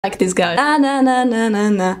Like this guy. Na na na na na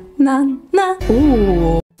na na na.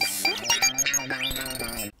 Ooh.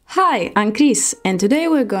 Hi, I'm Chris, and today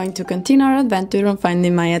we're going to continue our adventure on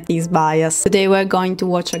finding my ATEEZ bias. Today we're going to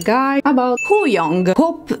watch a guide about Wooyoung.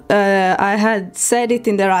 Hope I had said it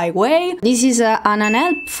in the right way. This is an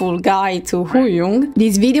unhelpful guide to Wooyoung.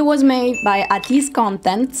 This video was made by ATEEZ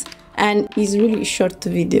Content, and it's really short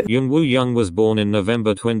video. Wooyoung was born in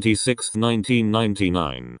November 26,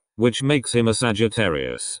 1999, which makes him a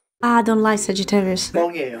Sagittarius. I don't like Sagittarius.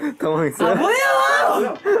 당황했어요?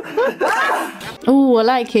 Oh, I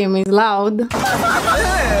like him, he's loud.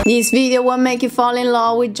 This video will make you fall in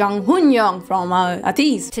love with Wooyoung from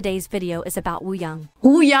ATEEZ. Today's video is about Wooyoung.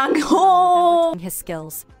 Wooyoung, oh! His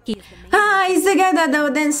skills. He's the guy that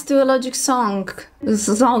will dance to a Logic song.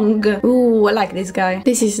 Ooh, I like this guy.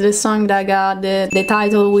 This is the song that got the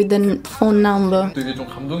title with the phone number. 되게 좀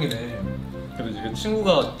감동이네. 그래서 지금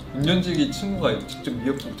친구가 운전직이 친구가 직접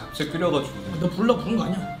미역국 잡채 끓여가지고. 너 불러 부른 거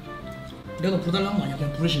아니야? 내가 너 부르달라는 거 아니야?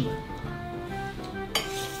 그냥 부르신 거야.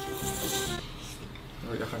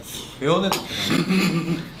 약간 배연해도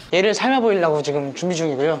얘를 삶아 보이려고 지금 준비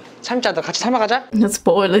중이고요. 삶자, 너 같이 삶아가자.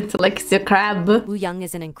 Spoil it like it's a crab. Wooyoung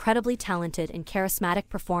is an incredibly talented and charismatic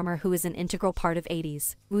performer who is an integral part of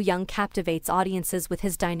ATEEZ. Wooyoung captivates audiences with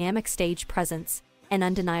his dynamic stage presence and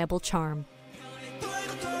undeniable charm.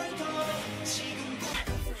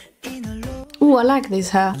 Ooh, I like this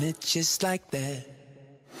hair. Just like that.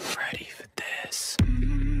 Ready for this.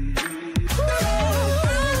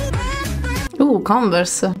 Ooh,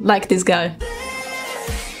 Converse. Like this guy.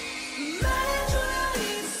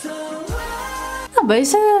 Vabbè,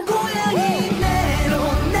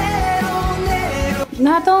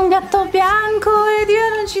 nato un gatto bianco ed io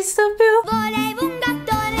non ci sto più. Volevo un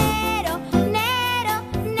gatto nero, nero,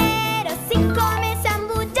 nero. Siccome sei un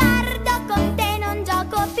bugiardo, con te non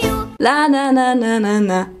gioco più. La na na na na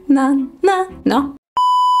na na na. No.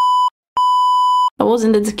 I was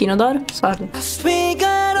in the Zecchino d'Oro. Sorry. We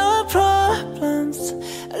got our problems.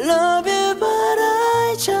 I love you, but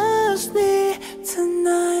I just need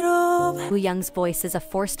tonight over. Wooyoung's voice is a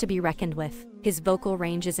force to be reckoned with. His vocal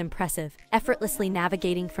range is impressive, effortlessly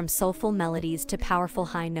navigating from soulful melodies to powerful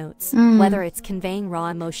high notes. Whether it's conveying raw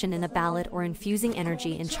emotion in a ballad or infusing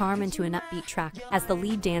energy and charm into an upbeat track, as the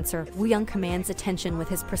lead dancer, Wooyoung commands attention with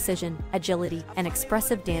his precision, agility, and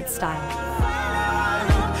expressive dance style.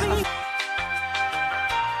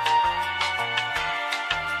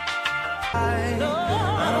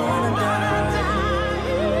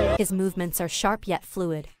 His movements are sharp yet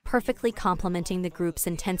fluid, perfectly complementing the group's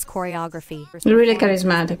intense choreography. Really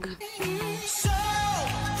charismatic. So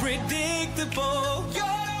predictable.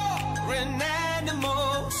 You're an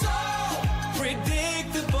animal. So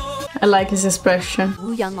predictable. I like his expression.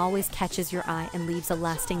 Wooyoung always catches your eye and leaves a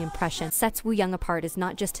lasting impression. Sets Wooyoung apart is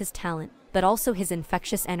not just his talent, but also his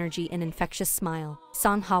infectious energy and infectious smile.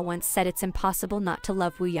 Son Ha once said it's impossible not to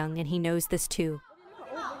love Wooyoung, and he knows this too.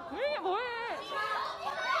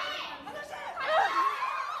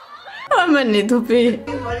 I'm a need to pee.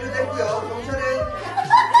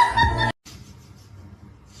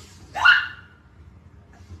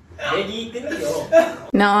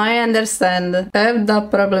 No, I understand. I have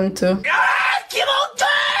that problem too.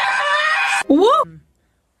 What?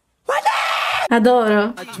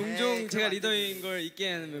 Adoro. 종종 제가 리더인 걸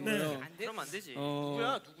잊게 하는 멤버요. 그러면 안 되지.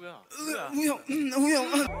 누구야? 우영.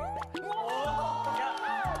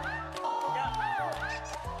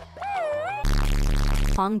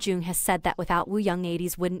 Hong Joong has said that without Wooyoung,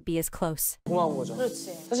 ATEEZ wouldn't be as close. 고마운 거죠.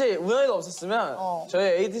 사실 우영이가 없었으면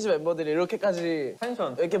저희 ATEEZ 멤버들이 이렇게까지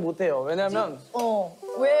텐션 이렇게 못해요. 왜냐면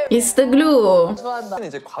It's the glue.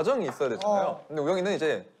 이제 과정이 있어야 되잖아요. 근데 우영이는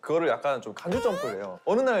이제 그거를 약간 좀 간주 점프를 해요.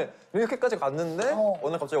 어느 날 이렇게까지 갔는데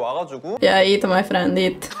어느 날 갑자기 와가지고 Yeah, eat my friend,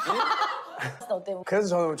 eat. 그래서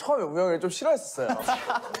저는 처음에 우영이를 좀 싫어했었어요.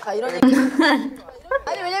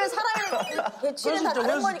 아니 왜냐면 사람이 취는 다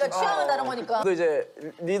다른 거니까 취향은 다른 거니까. 또 이제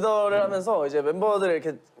리더를 하면서 이제 멤버들을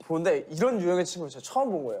이렇게 보는데 이런 유형의 친구를 제가 처음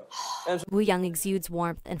본 거예요. Wooyoung exudes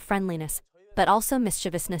warmth and friendliness, but also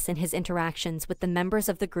mischievousness in his interactions with the members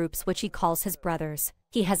of the groups which he calls his brothers.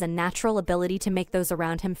 He has a natural ability to make those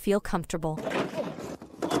around him feel comfortable.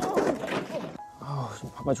 좀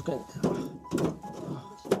바빠 죽겠네.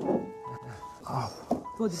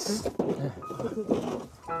 도와주세요? 네.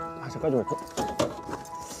 잠깐 좀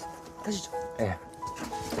가시죠. 네.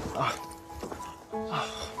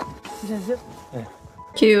 괜찮으세요? 네.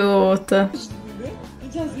 Cute.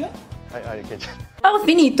 아니 괜찮아. Oh,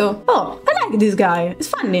 finito. Oh, I like this guy. It's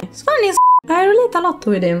funny. It's funny as I relate a lot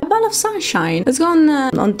with him. A ball of sunshine. It's gone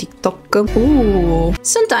on TikTok. Ooh.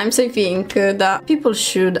 Sometimes I think that people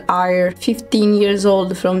should hire 15 years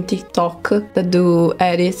old from TikTok that do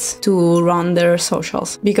edits to run their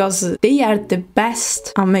socials, because they are the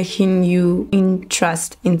best at making you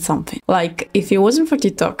interest in something. Like, if it wasn't for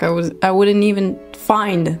TikTok, I wouldn't even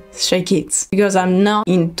find Stray Kids, because I'm not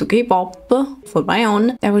into K-pop for my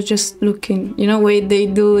own. I was just looking, you know, where they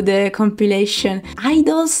do the compilation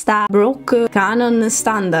idols that broke canon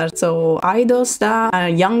standards, so idols that are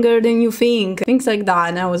younger than you think, things like that,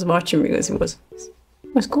 and I was watching because it was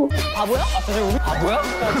cool. 바보야? 우리 바보야?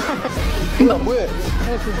 뭐해?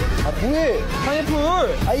 뭐해? 파인애플!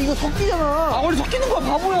 이거 섞이잖아. 우리 섞이는 거야,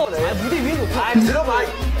 바보야. 무대 위에 놓고. 들어봐.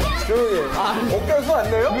 조용히 해. 어깨 쏘 안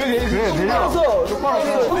돼요? 그래, 내려. 똑바로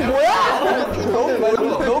서. 뭐야?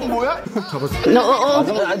 너 뭐야? 잡았어.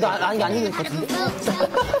 아니, 아닌 것 같은데?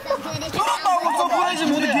 저런다고 서프라이즈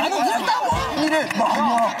무대 비는 거 했다고! 이래.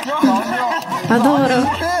 Adoro.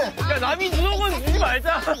 야, 남이 주는 건 주지 말자.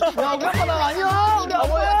 야, 우리 아빠 나 아니야. 우리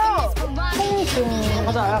아빠야.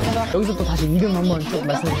 가자. 여기서 또 다시 이름 한번 쭉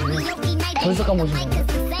말씀해주시면 벌써 까먹으신 건가요?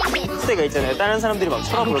 때가 있잖아요. 다른 사람들이 막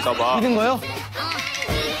쳐다볼까봐. 믿은 거요?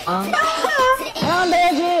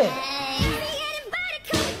 내야지.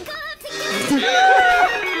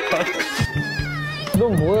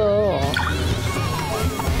 넌 뭐야?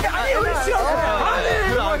 아니, 우리 싫어.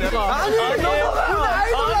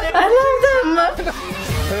 I love them.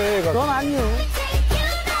 넌 아니요.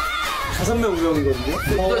 5명 우영이거든요.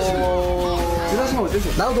 대사시면 어쩔 수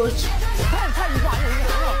없어. 나도 그렇지.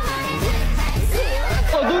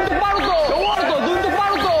 눈 똑바로 떠. 영화로 눈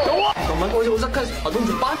똑바로 떠. 잠깐만. 어제 오사카. 눈 좀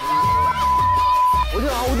빠. 어디가?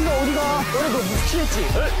 너네 너 무스치했지?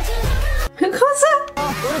 Cosa?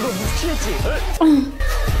 너네 너 무스치했지?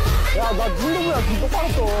 야, 나 눈도 뭐야? 눈 똑바로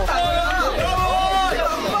떠.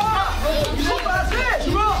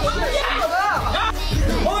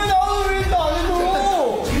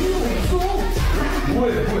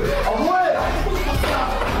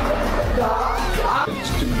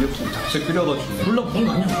 직접 미역국 잡채 끓여가지고. 몰라, 그런 거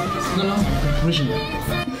아니야. 그거랑 부르신 거야.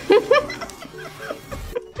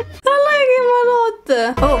 I like him a lot.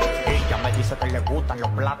 Oh.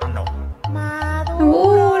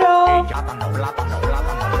 Maduro.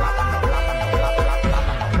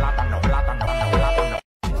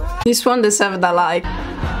 This one deserved a like.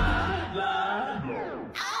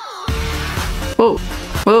 Whoa.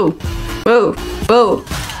 Whoa. Whoa. Whoa.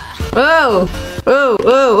 Whoa. Oh,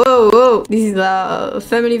 oh, oh, oh. This is a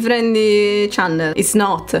family friendly channel. It's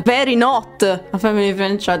not. Very not a family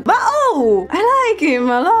friendly channel. But oh, I like him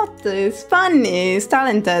a lot. It's funny, he's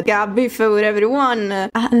talented. Got beef with everyone.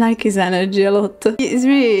 I like his energy a lot. He's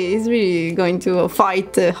really going to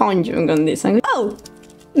fight Honjung on this. Oh!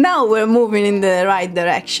 Now we're moving in the right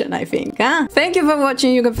direction, I think, huh? Thank you for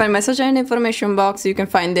watching. You can find my social information box. You can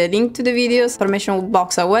find the link to the videos, information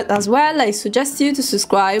box as well. I suggest you to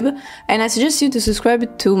subscribe, and I suggest you to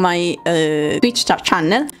subscribe to my Twitch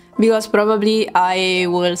channel, because probably I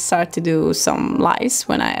will start to do some lives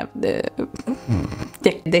when I have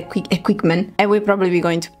the quick equipment, and we're probably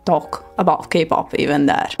going to talk about K-pop even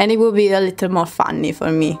there, and it will be a little more funny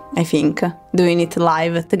for me, I think, doing it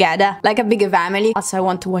live together like a bigger family. Also, I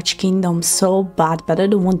want to watch Kingdom so bad, but I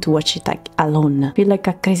don't want to watch it like alone. I feel like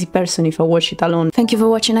a crazy person if I watch it alone. Thank you for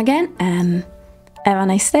watching again, and have a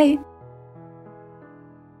nice day.